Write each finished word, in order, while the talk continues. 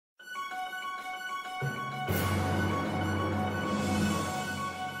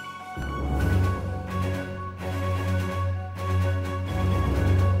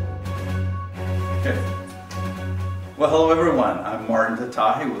Well, hello everyone. I'm Martin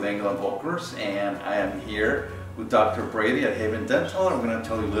Tatahi with England Volkers, and I am here with Dr. Brady at Haven Dental, and I'm going to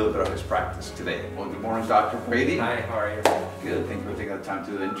tell you a little bit about his practice today. Well, good morning, Dr. Brady. Hi, how are you? Good. Thank you for taking the time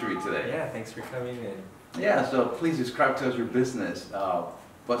to do the interview today. Yeah, thanks for coming in. Yeah, so please describe to us your business.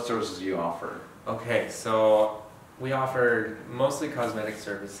 What services do you offer? Okay, so we offer mostly cosmetic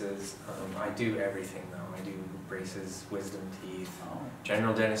services. I do everything though. I do braces, wisdom teeth,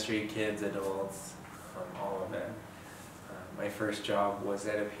 general dentistry, kids, adults, all of it. My first job was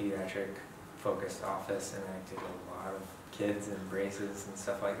at a pediatric focused office, and I did a lot of kids and braces and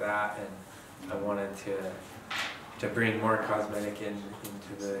stuff like that, and I wanted to bring more cosmetic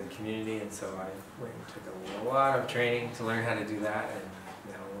into the community, and so I went and took a lot of training to learn how to do that,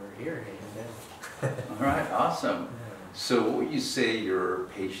 and now we're here. All right, awesome. So what would you say your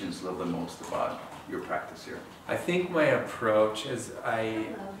patients love the most about your practice here? I think my approach is I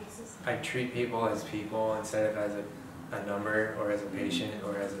treat people as people instead of as a number or as a patient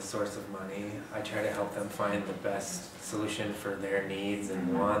or as a source of money. I try to help them find the best solution for their needs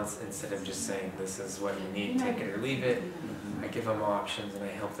and wants instead of just saying this is what you need, take it or leave it. I give them options and I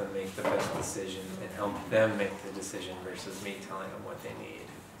help them make the best decision and help them make the decision versus me telling them what they need.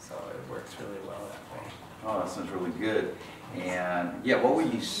 So it works really well that way. Oh, that sounds really good. And yeah, what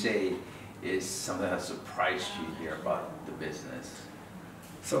would you say is something that surprised you here about the business?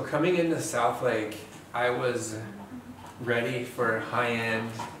 So coming into South Lake, I was ready for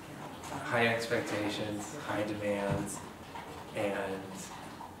high-end, high expectations, high demands, and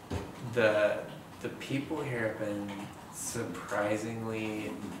the people here have been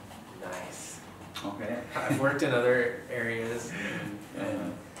surprisingly nice. Okay. I've worked in other areas,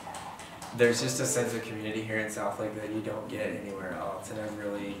 and there's just a sense of community here in South Lake that you don't get anywhere else, and I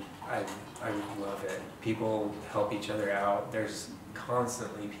love it. People help each other out. There's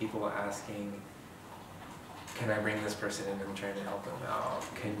constantly people asking, can I bring this person in? I'm trying to help them out.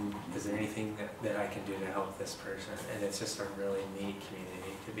 Is there anything that I can do to help this person? And it's just a really neat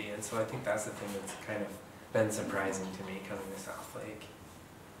community to be in. So I think that's the thing that's kind of been surprising to me coming to South Lake.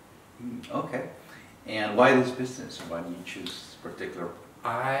 Okay. And why this business? Why do you choose this particular?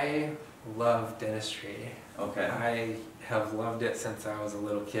 I love dentistry. Okay. I have loved it since I was a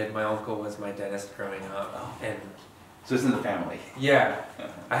little kid. My uncle was my dentist growing up. And so it's in the family. Yeah.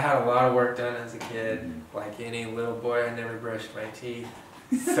 I had a lot of work done as a kid. Like any little boy, I never brushed my teeth.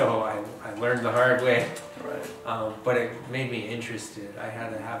 So I learned the hard way. Right. But it made me interested. I had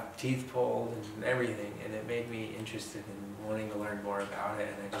to have teeth pulled and everything, and it made me interested in wanting to learn more about it,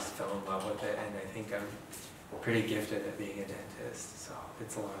 and I just fell in love with it, and I think I'm pretty gifted at being a dentist, so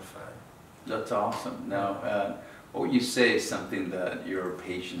it's a lot of fun. That's awesome. Now, what would you say is something that your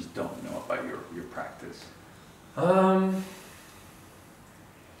patients don't know about your practice? A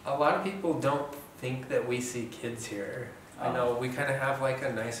lot of people don't think that we see kids here. I know we kind of have like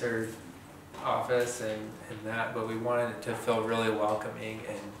a nicer office and that, but we wanted it to feel really welcoming,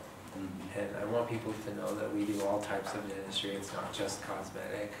 and I want people to know that we do all types of dentistry. It's not just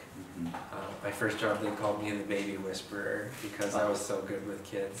cosmetic. My first job, they called me the baby whisperer because I was so good with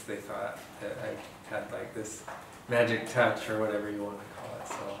kids. They thought that I had like this magic touch or whatever you want to call it.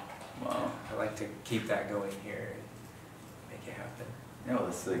 So I like to keep that going here and make it happen. Yeah, well,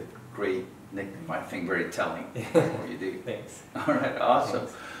 that's a great nickname. I think very telling what you do. Thanks. All right, awesome.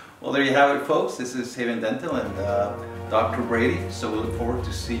 Thanks. Well, there you have it, folks. This is Haven Dental and Dr. Brady. So we look forward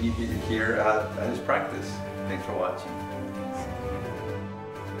to seeing you here at his practice. Thanks for watching.